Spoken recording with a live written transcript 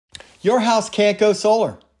Your house can't go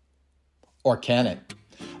solar. Or can it?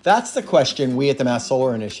 That's the question we at the Mass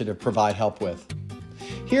Solar Initiative provide help with.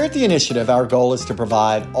 Here at the initiative, our goal is to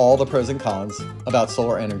provide all the pros and cons about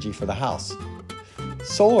solar energy for the house.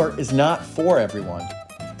 Solar is not for everyone.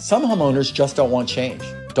 Some homeowners just don't want change,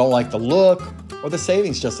 don't like the look, or the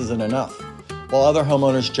savings just isn't enough, while other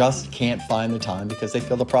homeowners just can't find the time because they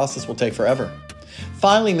feel the process will take forever.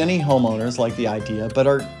 Finally, many homeowners like the idea, but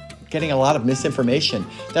are getting a lot of misinformation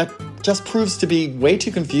that just proves to be way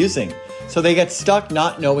too confusing, so they get stuck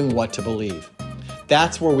not knowing what to believe.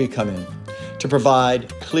 That's where we come in, to provide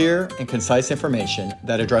clear and concise information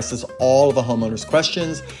that addresses all of the homeowners'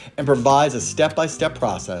 questions and provides a step-by-step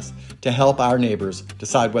process to help our neighbors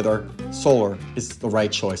decide whether solar is the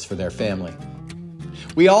right choice for their family.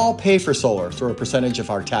 We all pay for solar through a percentage of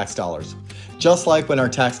our tax dollars, just like when our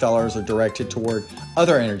tax dollars are directed toward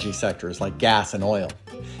other energy sectors like gas and oil.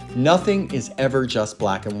 Nothing is ever just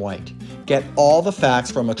black and white. Get all the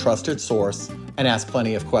facts from a trusted source and ask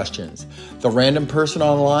plenty of questions. The random person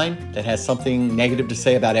online that has something negative to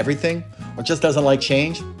say about everything or just doesn't like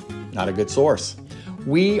change, not a good source.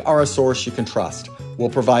 We are a source you can trust. We'll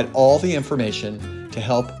provide all the information to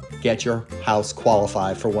help get your house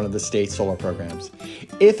qualified for one of the state solar programs.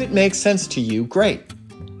 If it makes sense to you, great.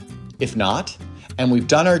 If not, and we've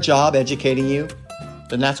done our job educating you,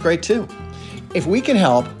 then that's great too. If we can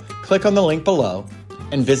help, click on the link below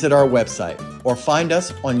and visit our website or find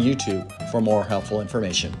us on YouTube for more helpful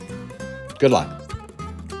information. Good luck.